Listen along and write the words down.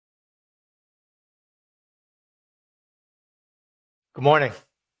Good morning.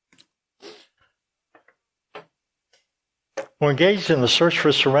 We're engaged in the search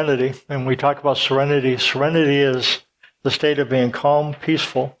for serenity, and we talk about serenity. Serenity is the state of being calm,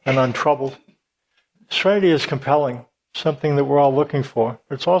 peaceful, and untroubled. Serenity is compelling, something that we're all looking for.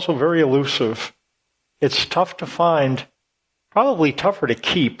 It's also very elusive. It's tough to find, probably tougher to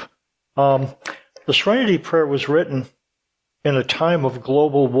keep. The Serenity Prayer was written in a time of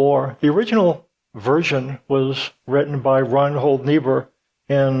global war. The original version was written by Reinhold Niebuhr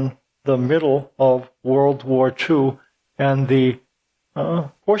in the middle of World War II. And the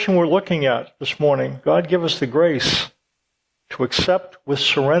portion we're looking at this morning, God give us the grace to accept with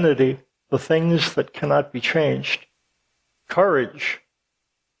serenity the things that cannot be changed. Courage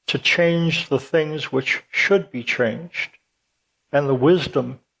to change the things which should be changed. And the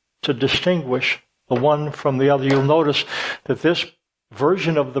wisdom to distinguish the one from the other. You'll notice that this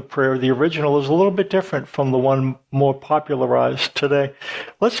version of the prayer, the original, is a little bit different from the one more popularized today.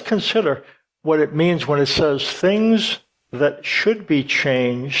 Let's consider what it means when it says things that should be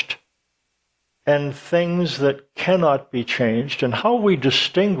changed and things that cannot be changed, and how we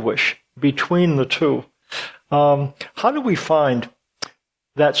distinguish between the two. How do we find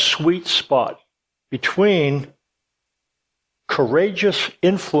that sweet spot between courageous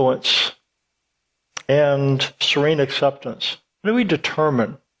influence and serene acceptance? How do we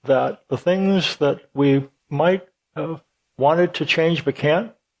determine that the things that we might have wanted to change but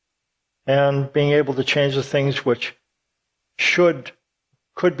can't, and being able to change the things which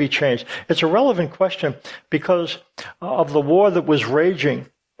could be changed? It's a relevant question because of the war that was raging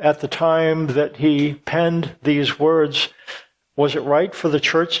at the time that he penned these words. Was it right for the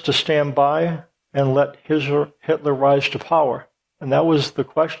church to stand by and let Hitler rise to power? And that was the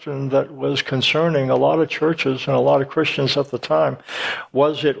question that was concerning a lot of churches and a lot of Christians at the time.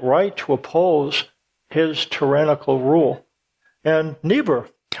 Was it right to oppose his tyrannical rule? And Niebuhr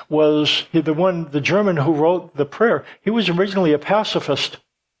was the German who wrote the prayer. He was originally a pacifist.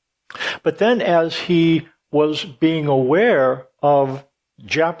 But then as he was being aware of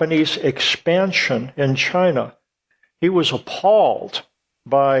Japanese expansion in China, he was appalled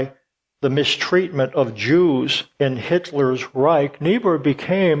by the mistreatment of Jews in Hitler's Reich. Niebuhr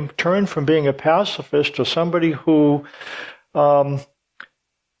turned from being a pacifist to somebody who actually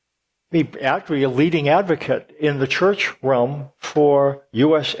a leading advocate in the church realm for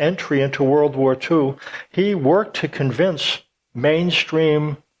U.S. entry into World War II. He worked to convince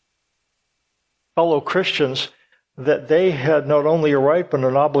mainstream fellow Christians that they had not only a right but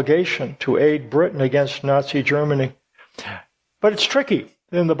an obligation to aid Britain against Nazi Germany. But it's tricky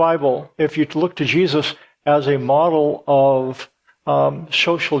in the Bible if you look to Jesus as a model of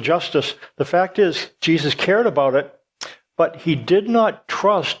social justice. The fact is, Jesus cared about it, but he did not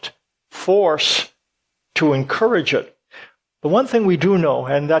trust force to encourage it. The one thing we do know,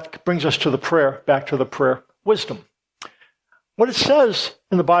 and that brings us to the prayer, back to the prayer, wisdom. What it says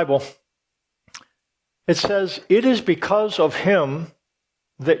in the Bible, it says, "It is because of him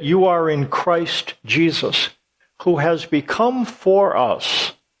that you are in Christ Jesus, who has become for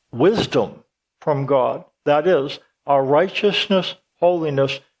us wisdom from God." That is, our righteousness,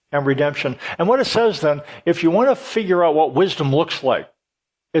 holiness, and redemption. And what it says then, if you want to figure out what wisdom looks like,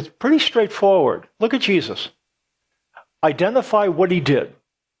 it's pretty straightforward. Look at Jesus. Identify what he did.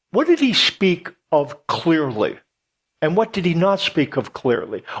 What did he speak of clearly? And what did he not speak of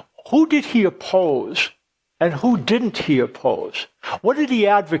clearly? Who did he oppose? And who didn't he oppose? What did he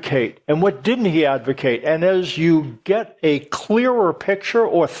advocate? And what didn't he advocate? And as you get a clearer picture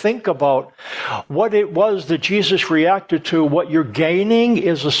or think about what it was that Jesus reacted to, what you're gaining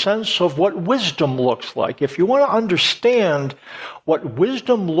is a sense of what wisdom looks like. If you want to understand what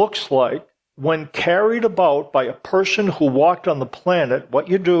wisdom looks like when carried about by a person who walked on the planet, what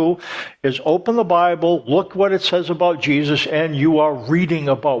you do is open the Bible, look what it says about Jesus, and you are reading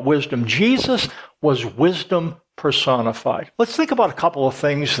about wisdom. Jesus was wisdom personified. Let's think about a couple of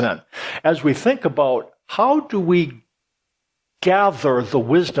things then. As we think about how do we gather the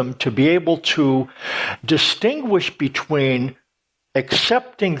wisdom to be able to distinguish between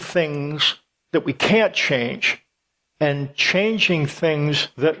accepting things that we can't change and changing things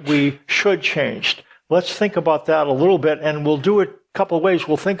that we should change. Let's think about that a little bit, and we'll do it a couple of ways.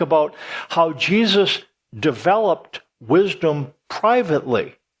 We'll think about how Jesus developed wisdom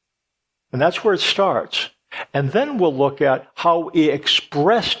privately, and that's where it starts. And then we'll look at how he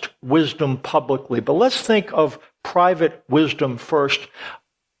expressed wisdom publicly. But let's think of private wisdom first.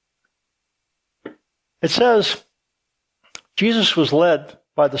 It says, Jesus was led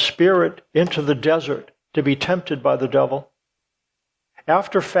by the Spirit into the desert to be tempted by the devil.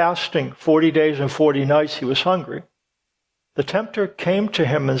 After fasting 40 days and 40 nights, he was hungry. The tempter came to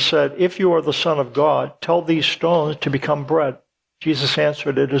him and said, "If you are the Son of God, tell these stones to become bread." Jesus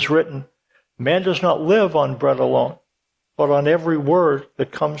answered, "It is written, man does not live on bread alone, but on every word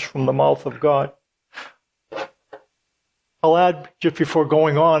that comes from the mouth of God." I'll add, just before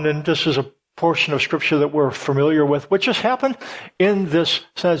going on, and this is a portion of Scripture that we're familiar with, what just happened in this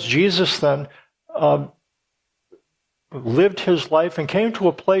sense. Jesus then lived his life and came to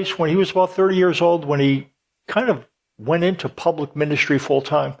a place when he was about 30 years old when he kind of went into public ministry full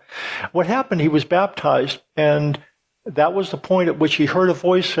time. What happened, he was baptized, and that was the point at which he heard a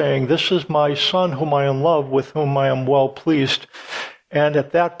voice saying, "This is my Son whom I am loved, with whom I am well pleased." And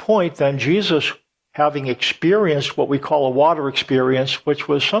at that point, then Jesus, having experienced what we call a water experience, which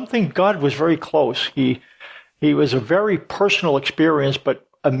was something, God was very close. He was a very personal experience, but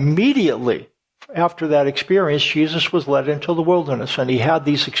immediately after that experience, Jesus was led into the wilderness, and he had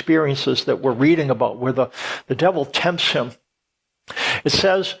these experiences that we're reading about where the devil tempts him. It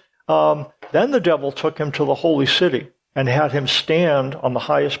says, then the devil took him to the holy city and had him stand on the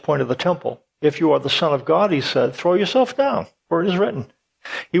highest point of the temple. "If you are the Son of God," he said, "throw yourself down, for it is written,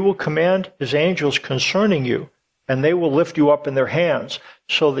 he will command his angels concerning you, and they will lift you up in their hands,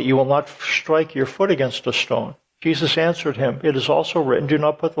 so that you will not strike your foot against a stone." Jesus answered him, "It is also written, do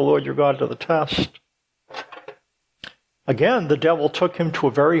not put the Lord your God to the test." Again, the devil took him to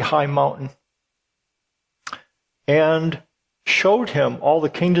a very high mountain and showed him all the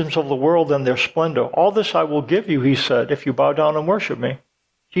kingdoms of the world and their splendor. "All this I will give you," he said, "if you bow down and worship me."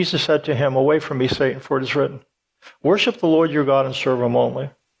 Jesus said to him, "Away from me, Satan, for it is written, worship the Lord your God and serve him only."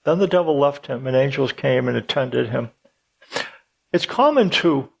 Then the devil left him, and angels came and attended him. It's common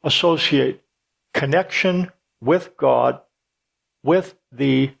to associate connection with God with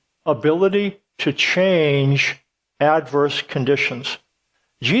the ability to change adverse conditions.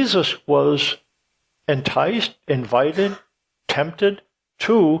 Jesus was enticed, invited, tempted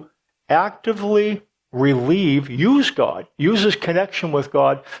to actively use his connection with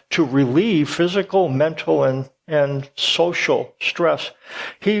God to relieve physical, mental, and social stress.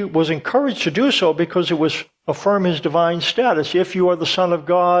 He was encouraged to do so because it was affirm his divine status. "If you are the Son of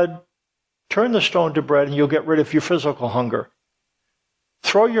God, turn the stone to bread and you'll get rid of your physical hunger.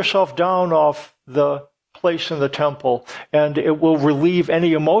 Throw yourself down off the place in the temple and it will relieve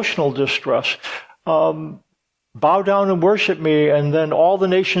any emotional distress. Bow down and worship me, and then all the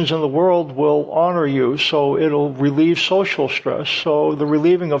nations in the world will honor you, so it'll relieve social stress." So the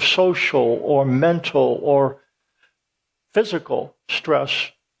relieving of social or mental or physical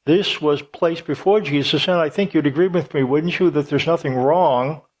stress, this was placed before Jesus, and I think you'd agree with me, wouldn't you, that there's nothing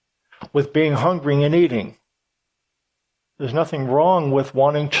wrong with being hungry and eating. There's nothing wrong with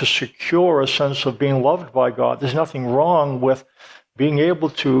wanting to secure a sense of being loved by God. There's nothing wrong with being able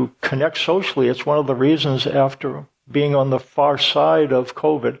to connect socially. It's one of the reasons, after being on the far side of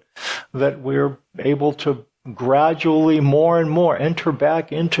COVID, that we're able to gradually more and more enter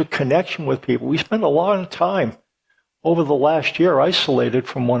back into connection with people. We spend a lot of time over the last year isolated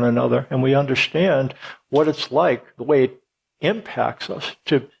from one another, and we understand what it's like, the way it impacts us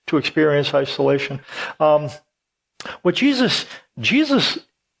to experience isolation. What Jesus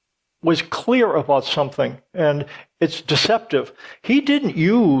was clear about something, and it's deceptive. He didn't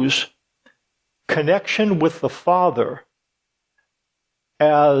use connection with the Father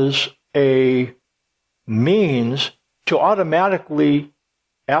as a means to automatically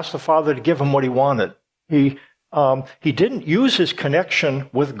ask the Father to give him what he wanted. He didn't use his connection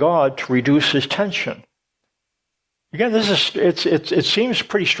with God to reduce his tension. Again, it seems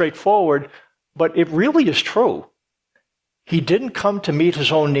pretty straightforward, but it really is true. He didn't come to meet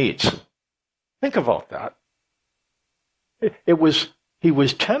his own needs. Think about that. He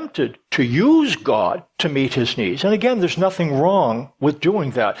was tempted to use God to meet his needs. And again, there's nothing wrong with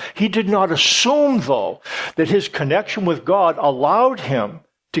doing that. He did not assume, though, that his connection with God allowed him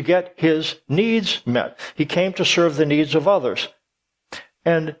to get his needs met. He came to serve the needs of others.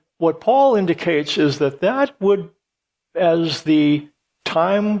 And what Paul indicates is that would, as the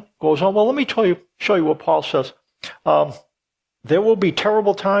time goes on, well, let me show you what Paul says. There will be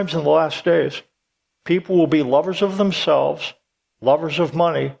terrible times in the last days. People will be lovers of themselves, lovers of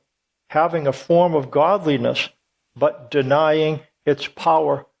money, having a form of godliness, but denying its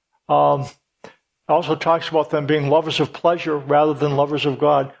power. Also talks about them being lovers of pleasure rather than lovers of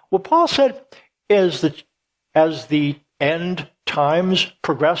God. What Paul said is that as the end times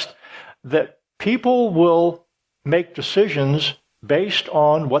progressed, that people will make decisions based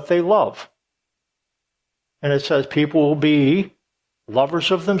on what they love. And it says people will be lovers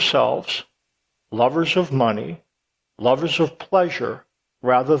of themselves, lovers of money, lovers of pleasure,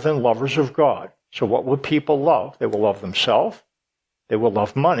 rather than lovers of God. So what will people love? They will love themselves, they will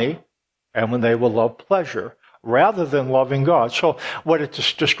love money, and when they will love pleasure, rather than loving God. So what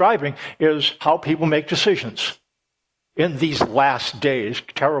it's describing is how people make decisions in these last days,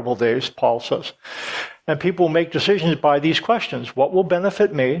 terrible days, Paul says. And people make decisions by these questions. What will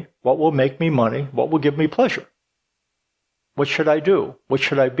benefit me? What will make me money? What will give me pleasure? What should I do? What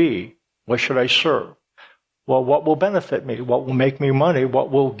should I be? What should I serve? Well, what will benefit me? What will make me money?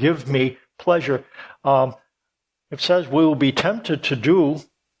 What will give me pleasure? It says we will be tempted to do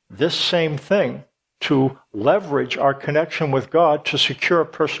this same thing, to leverage our connection with God to secure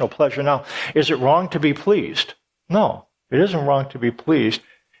personal pleasure. Now, is it wrong to be pleased? No, it isn't wrong to be pleased.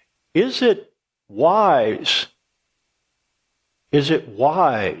 Is it wise? Is it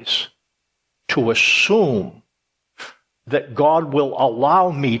wise to assume that God will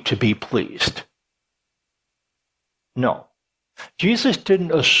allow me to be pleased? No. Jesus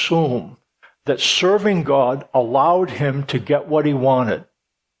didn't assume that serving God allowed him to get what he wanted,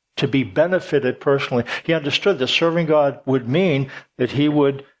 to be benefited personally. He understood that serving God would mean that he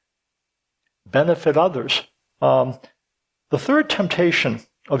would benefit others. The third temptation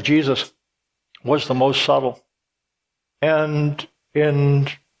of Jesus was the most subtle, and in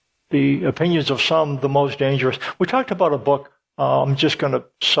the opinions of some, the most dangerous. We talked about a book. I'm just going to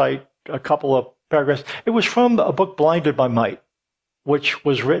cite a couple of paragraphs. It was from a book, Blinded by Might, which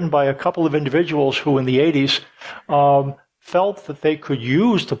was written by a couple of individuals who in the 80s felt that they could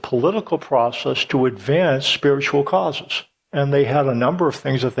use the political process to advance spiritual causes. And they had a number of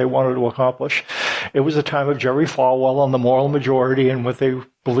things that they wanted to accomplish. It was the time of Jerry Falwell on the moral majority, and what they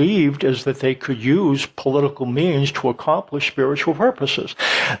believed is that they could use political means to accomplish spiritual purposes.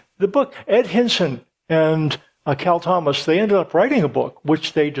 The book, Ed Hinson and Cal Thomas, they ended up writing a book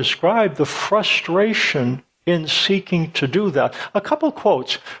which they described the frustration in seeking to do that. A couple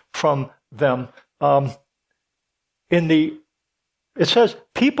quotes from them. It says,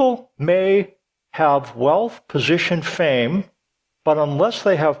 people may have wealth, position, fame, but unless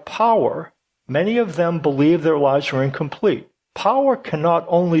they have power, many of them believe their lives are incomplete. Power can not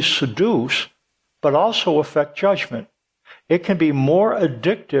only seduce, but also affect judgment. It can be more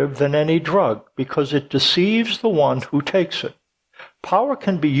addictive than any drug because it deceives the one who takes it. Power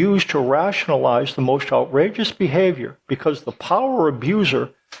can be used to rationalize the most outrageous behavior because the power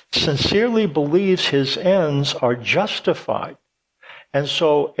abuser sincerely believes his ends are justified. And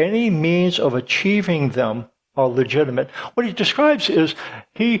so any means of achieving them are legitimate. What he describes is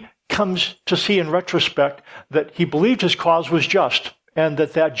he comes to see in retrospect that he believed his cause was just and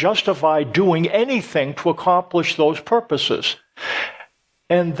that justified doing anything to accomplish those purposes.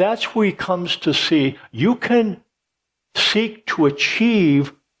 And that's where he comes to see you can seek to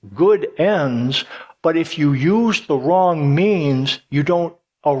achieve good ends, but if you use the wrong means, you don't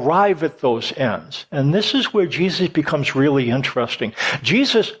arrive at those ends. And this is where Jesus becomes really interesting.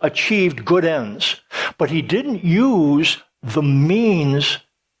 Jesus achieved good ends, but he didn't use the means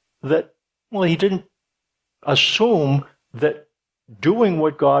that, he didn't assume that doing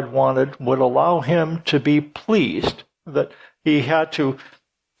what God wanted would allow him to be pleased, that he had to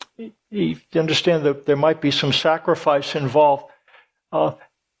understand that there might be some sacrifice involved.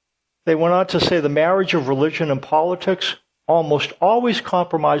 They went on to say the marriage of religion and politics almost always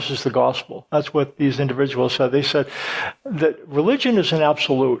compromises the gospel. That's what these individuals said. They said that religion is an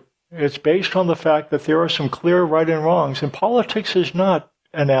absolute. It's based on the fact that there are some clear right and wrongs, and politics is not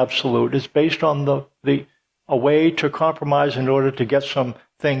an absolute. It's based on a way to compromise in order to get some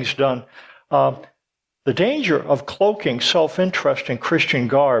things done. The danger of cloaking self-interest in Christian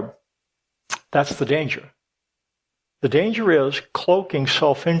garb, that's the danger. The danger is cloaking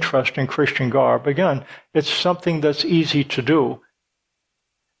self-interest in Christian garb. Again, it's something that's easy to do.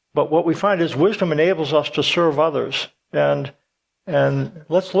 But what we find is wisdom enables us to serve others. And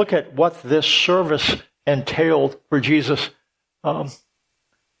let's look at what this service entailed for Jesus.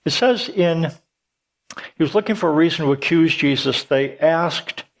 It says he was looking for a reason to accuse Jesus. They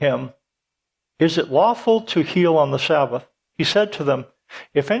asked him, "Is it lawful to heal on the Sabbath?" He said to them,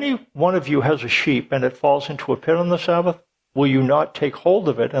 "If any one of you has a sheep and it falls into a pit on the Sabbath, will you not take hold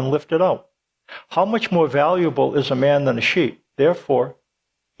of it and lift it out? How much more valuable is a man than a sheep? Therefore,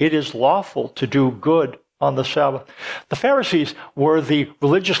 it is lawful to do good on the Sabbath." The Pharisees were the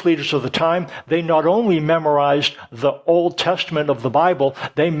religious leaders of the time. They not only memorized the Old Testament of the Bible,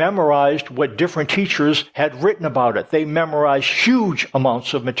 they memorized what different teachers had written about it. They memorized huge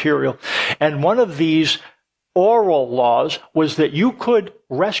amounts of material. And one of these oral laws was that you could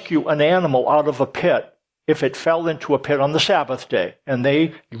rescue an animal out of a pit if it fell into a pit on the Sabbath day. And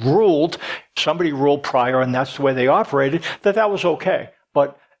somebody ruled prior, and that's the way they operated, that was okay.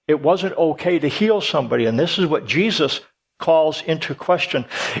 But it wasn't okay to heal somebody. And this is what Jesus calls into question.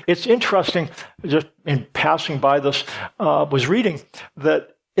 It's interesting, just in passing by this, was reading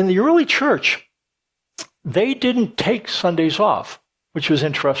that in the early church, they didn't take Sundays off, which was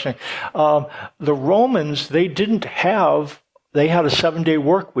interesting. The Romans, they had a 7-day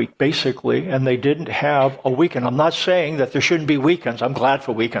work week, basically, and they didn't have a weekend. I'm not saying that there shouldn't be weekends. I'm glad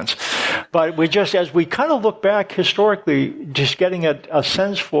for weekends. But as we kind of look back historically, just getting a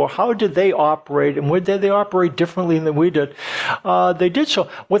sense for how did they operate and where did they operate differently than we did, they did so.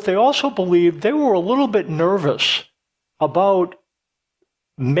 What they also believed, they were a little bit nervous about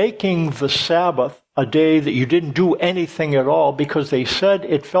making the Sabbath a day that you didn't do anything at all, because they said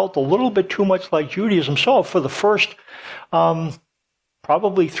it felt a little bit too much like Judaism. So for the first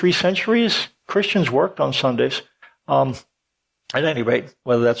probably 3 centuries, Christians worked on Sundays. At any rate,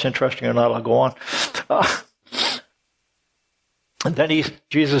 whether that's interesting or not, I'll go on. And then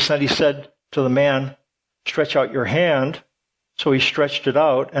Jesus said to the man, "Stretch out your hand." So he stretched it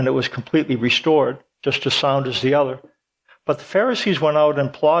out, and it was completely restored, just as sound as the other. But the Pharisees went out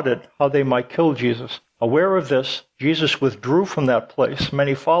and plotted how they might kill Jesus. Aware of this, Jesus withdrew from that place.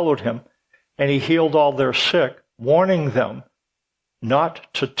 Many followed him, and he healed all their sick, warning them not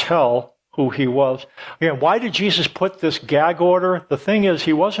to tell who he was. Again, why did Jesus put this gag order? The thing is,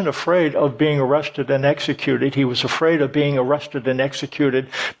 he wasn't afraid of being arrested and executed. He was afraid of being arrested and executed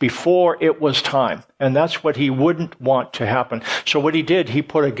before it was time. And that's what he wouldn't want to happen. So what he did, he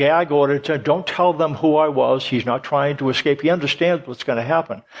put a gag order to, don't tell them who I was. He's not trying to escape. He understands what's going to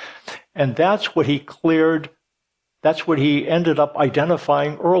happen. And that's what he cleared. That's what he ended up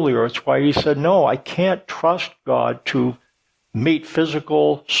identifying earlier. It's why he said, no, I can't trust God to meet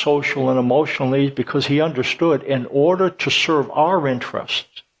physical, social, and emotional needs, because he understood in order to serve our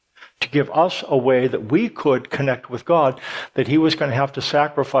interests, to give us a way that we could connect with God, that he was going to have to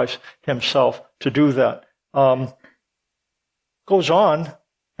sacrifice himself to do that. Goes on,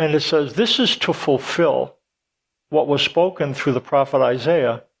 and it says, this is to fulfill what was spoken through the prophet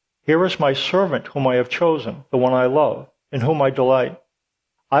Isaiah. Here is my servant whom I have chosen, the one I love, in whom I delight.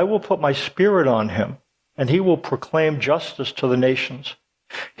 I will put my spirit on him, and he will proclaim justice to the nations.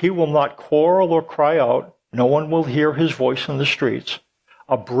 He will not quarrel or cry out. No one will hear his voice in the streets.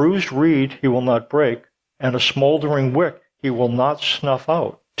 A bruised reed he will not break, and a smoldering wick he will not snuff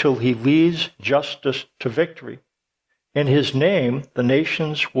out, till he leads justice to victory. In his name the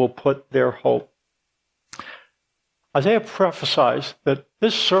nations will put their hope. Isaiah prophesies that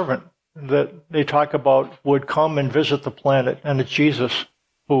this servant that they talk about would come and visit the planet, and it's Jesus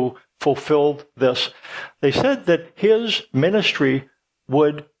who fulfilled this. They said that his ministry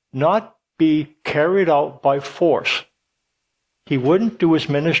would not be carried out by force. He wouldn't do his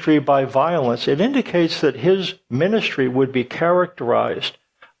ministry by violence. It indicates that his ministry would be characterized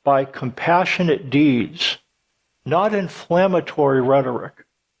by compassionate deeds, not inflammatory rhetoric.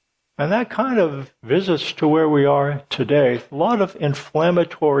 And that kind of visits to where we are today. A lot of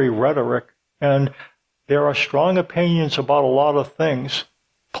inflammatory rhetoric, and there are strong opinions about a lot of things,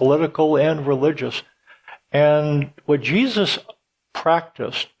 political and religious. And what Jesus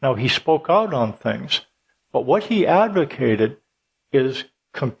practiced, now he spoke out on things, but what he advocated is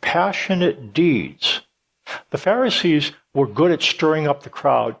compassionate deeds. The Pharisees were good at stirring up the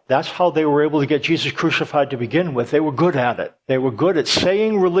crowd. That's how they were able to get Jesus crucified to begin with. They were good at it. They were good at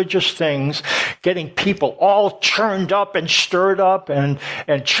saying religious things, getting people all churned up and stirred up and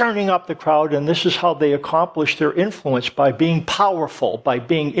churning up the crowd. And this is how they accomplished their influence, by being powerful, by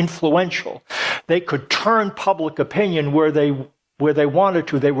being influential. They could turn public opinion where they wanted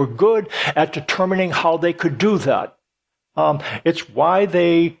to. They were good at determining how they could do that. It's why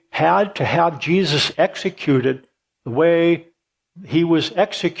they had to have Jesus executed the way he was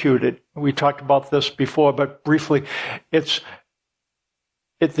executed. We talked about this before, but briefly, it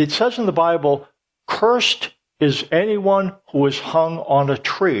says in the Bible, cursed is anyone who is hung on a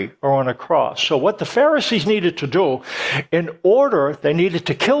tree or on a cross. So what the Pharisees needed to do, they needed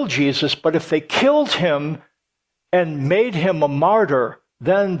to kill Jesus, but if they killed him and made him a martyr,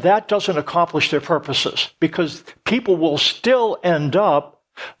 then that doesn't accomplish their purposes, because people will still end up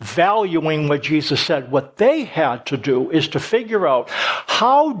valuing what Jesus said. What they had to do is to figure out,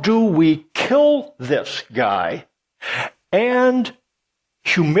 how do we kill this guy and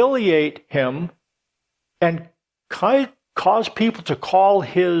humiliate him and cause people to call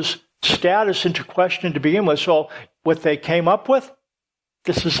his status into question to begin with. So what they came up with,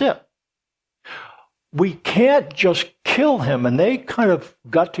 this is it. We can't just kill him. And they kind of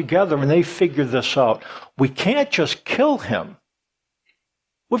got together and they figured this out. We can't just kill him.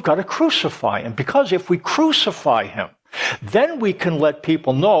 We've got to crucify him, because if we crucify him, Then we can let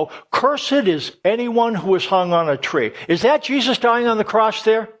people know, cursed is anyone who is hung on a tree. Is that Jesus dying on the cross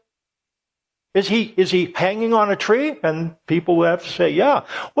there? Is he hanging on a tree? And people will have to say, yeah.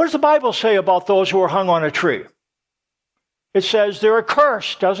 What does the Bible say about those who are hung on a tree? It says they're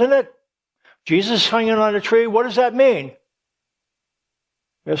accursed, doesn't it? Jesus hanging on a tree, what does that mean?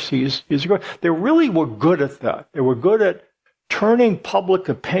 Yes, he's good. They really were good at that. They were good at turning public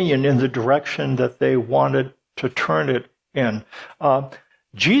opinion in the direction that they wanted to turn it in.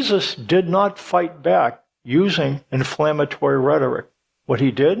 Jesus did not fight back using inflammatory rhetoric. What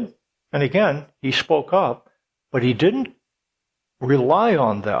he did, and again, he spoke up, but he didn't rely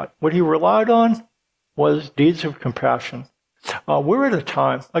on that. What he relied on was deeds of compassion. We're at a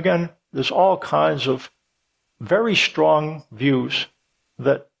time, again, there's all kinds of very strong views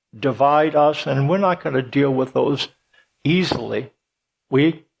that divide us, and we're not going to deal with those easily.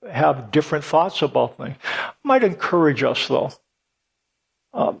 We have different thoughts about things. I might encourage us, though,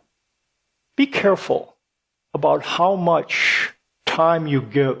 be careful about how much time you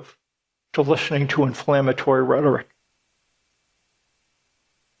give to listening to inflammatory rhetoric.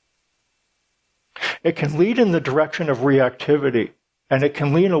 It can lead in the direction of reactivity, and it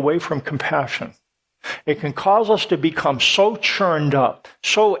can lean away from compassion. It can cause us to become so churned up,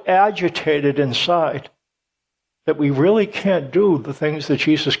 so agitated inside, that we really can't do the things that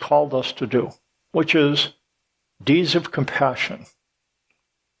Jesus called us to do, which is deeds of compassion.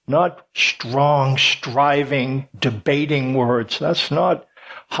 Not strong, striving, debating words. That's not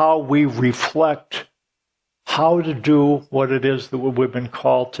how we reflect how to do what it is that we've been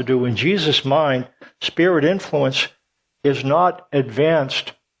called to do. In Jesus' mind, spirit influence is not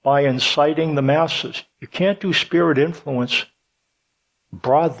advanced by inciting the masses. You can't do spirit influence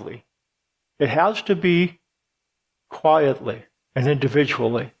broadly. It has to be quietly and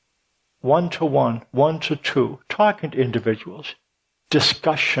individually, one-to-one, one-to-two, talking to individuals,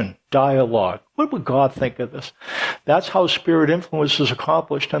 discussion, dialogue. What would God think of this? That's how spirit influence is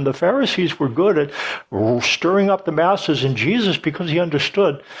accomplished. And the Pharisees were good at stirring up the masses in Jesus because he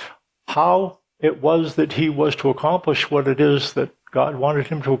understood how it was that he was to accomplish what it is that God wanted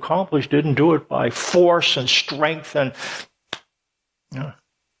him to accomplish. Didn't do it by force and strength. And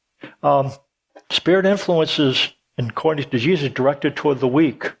spirit influence is, according to Jesus, directed toward the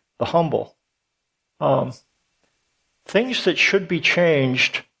weak, the humble. Things that should be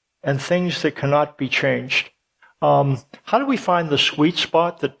changed and things that cannot be changed. How do we find the sweet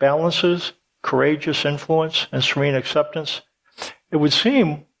spot that balances courageous influence and serene acceptance? It would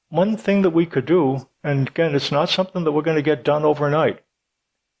seem one thing that we could do, and again, it's not something that we're going to get done overnight,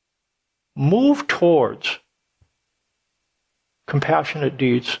 move towards compassionate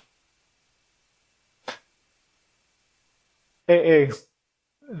deeds. AA,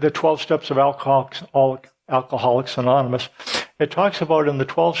 the 12 Steps of Alcoholics Anonymous, it talks about in the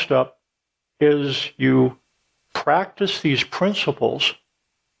 12 step is you practice these principles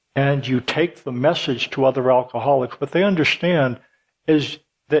and you take the message to other alcoholics. What they understand is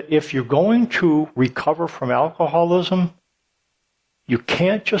that if you're going to recover from alcoholism, you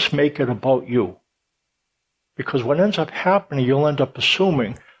can't just make it about you. Because what ends up happening, you'll end up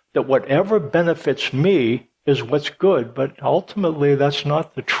assuming that whatever benefits me is what's good, but ultimately that's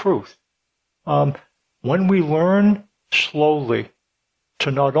not the truth. When we learn slowly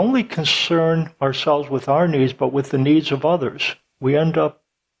to not only concern ourselves with our needs, but with the needs of others, we end up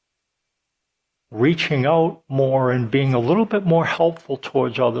reaching out more and being a little bit more helpful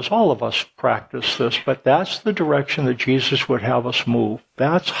towards others. All of us practice this, but that's the direction that Jesus would have us move.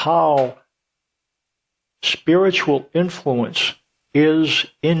 That's how spiritual influence is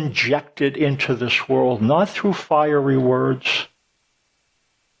injected into this world, not through fiery words,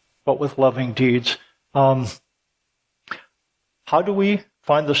 but with loving deeds. How do we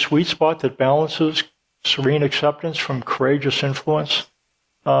find the sweet spot that balances serene acceptance from courageous influence?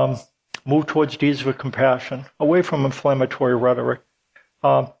 Move towards deeds of compassion, away from inflammatory rhetoric.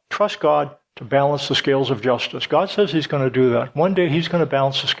 Trust God to balance the scales of justice. God says he's going to do that. One day he's going to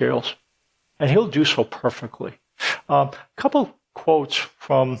balance the scales, and he'll do so perfectly. A couple quotes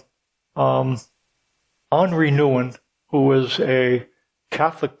from Henri Nouwen, who was a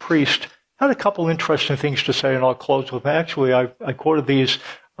Catholic priest, had a couple interesting things to say, and I'll close with them. Actually, I quoted these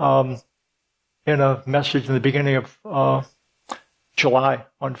in a message in the beginning of July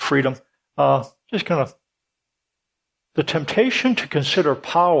on freedom. Just kind of the temptation to consider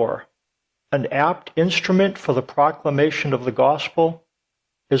power an apt instrument for the proclamation of the gospel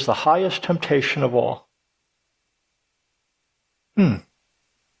is the highest temptation of all.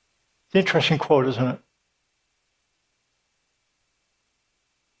 Interesting quote, isn't it?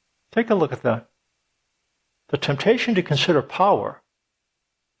 Take a look at that. the temptation to consider power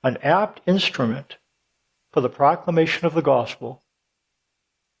an apt instrument for the proclamation of the gospel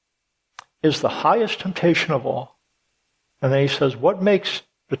is the highest temptation of all. And then he says, what makes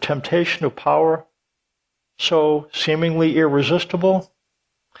the temptation of power so seemingly irresistible?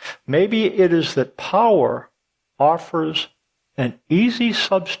 Maybe it is that power offers an easy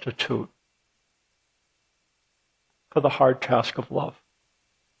substitute for the hard task of love.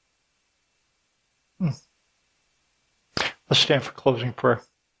 Let's stand for closing prayer.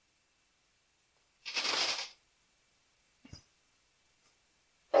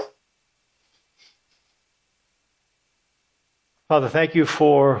 Father, thank you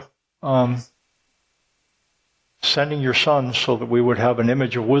for sending your Son so that we would have an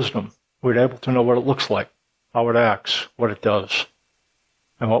image of wisdom. We'd be able to know what it looks like, how it acts, what it does.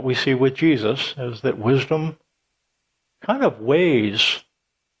 And what we see with Jesus is that wisdom kind of weighs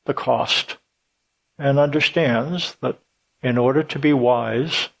the cost and understands that in order to be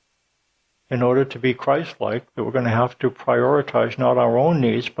wise, in order to be Christ-like, that we're going to have to prioritize not our own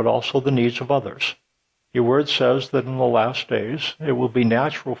needs, but also the needs of others. Your word says that in the last days, it will be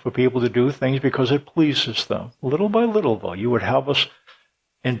natural for people to do things because it pleases them. Little by little, though, you would have us,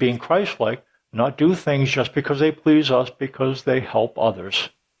 in being Christ-like, not do things just because they please us, because they help others.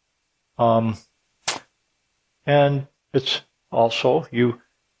 And it's also,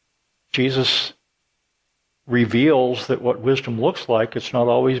 Jesus reveals that what wisdom looks like, it's not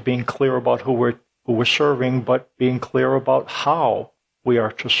always being clear about who we're serving, but being clear about how we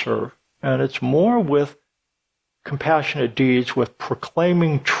are to serve. And it's more with compassionate deeds, with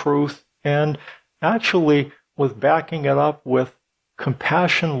proclaiming truth, and actually with backing it up with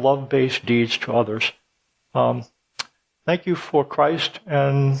compassion, love-based deeds to others. Thank you for Christ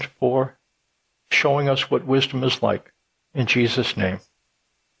and for showing us what wisdom is like. In Jesus' name,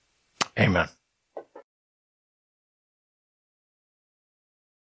 amen.